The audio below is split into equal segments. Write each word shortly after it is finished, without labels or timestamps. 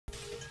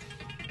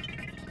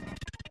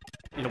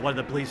One of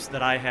the beliefs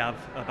that I have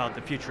about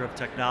the future of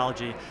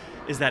technology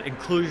is that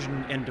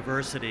inclusion and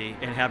diversity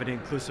and having an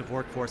inclusive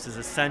workforce is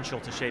essential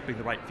to shaping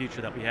the right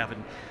future that we have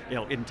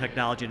in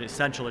technology, and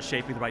essential to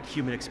shaping the right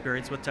human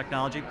experience with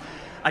technology.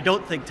 I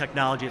don't think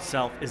technology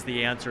itself is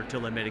the answer to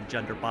eliminating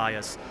gender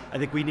bias. I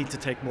think we need to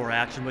take more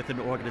action within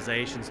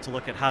organizations to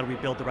look at how do we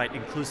build the right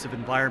inclusive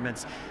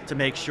environments to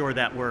make sure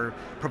that we're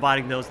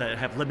providing those that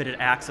have limited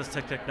access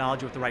to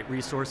technology with the right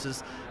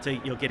resources to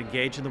get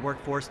engaged in the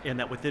workforce, and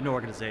that within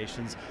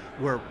organizations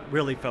we're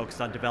really focused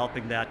on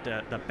developing that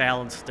the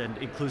balanced and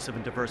inclusive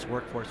and diverse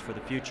workforce for the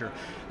future.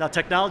 Now,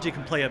 technology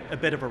can play a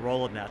bit of a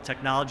role in that.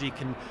 Technology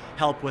can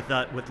help with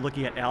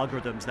looking at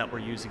algorithms that we're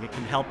using. It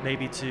can help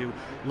maybe to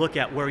look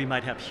at where we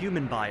might have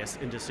human bias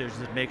in decisions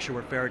and make sure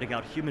we're ferreting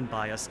out human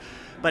bias.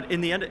 But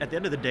at the end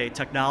of the day,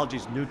 technology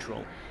is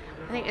neutral.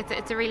 I think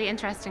it's a really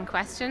interesting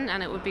question,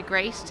 and it would be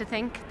great to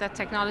think that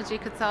technology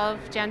could solve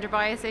gender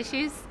bias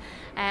issues,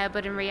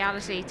 but in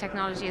reality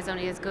technology is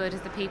only as good as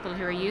the people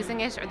who are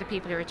using it or the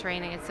people who are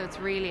training it, so it's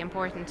really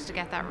important to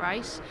get that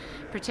right,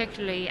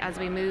 particularly as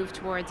we move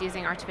towards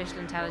using artificial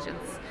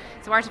intelligence.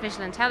 So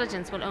artificial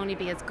intelligence will only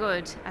be as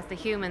good as the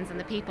humans and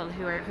the people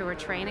who are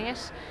training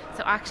it,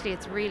 so actually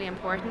it's really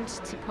important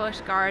to put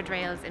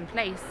guardrails in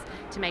place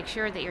to make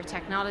sure that your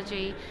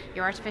technology,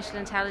 your artificial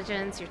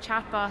intelligence, your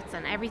chatbots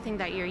and everything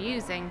that you're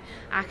using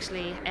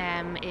actually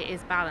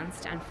is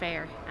balanced and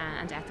fair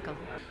and ethical.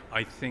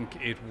 I think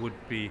it would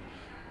be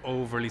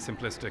overly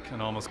simplistic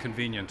and almost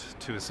convenient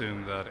to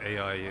assume that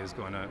AI is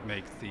going to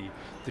make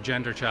the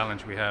gender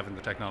challenge we have in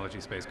the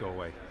technology space go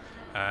away.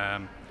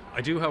 I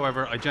do,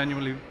 however, I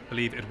genuinely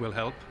believe it will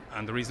help,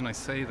 and the reason I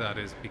say that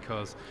is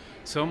because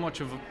so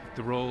much of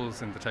the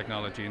roles in the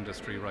technology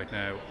industry right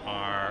now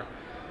are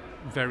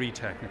very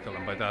technical,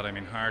 and by that I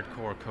mean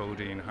hardcore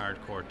coding,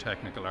 hardcore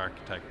technical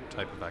architect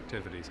type of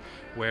activities,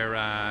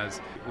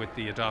 whereas with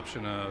the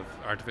adoption of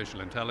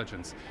artificial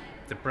intelligence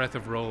the breadth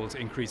of roles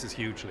increases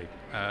hugely.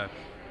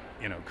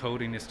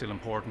 Coding is still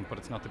important, but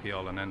it's not the be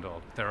all and end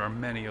all. There are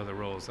many other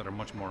roles that are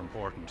much more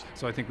important.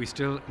 So I think we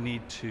still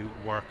need to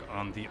work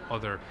on the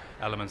other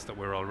elements that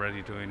we're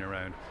already doing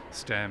around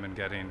STEM and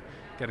getting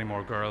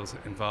more girls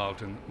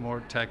involved in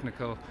more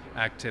technical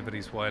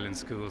activities while in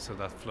school, so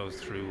that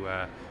flows through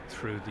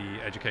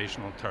the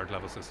educational third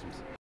level systems.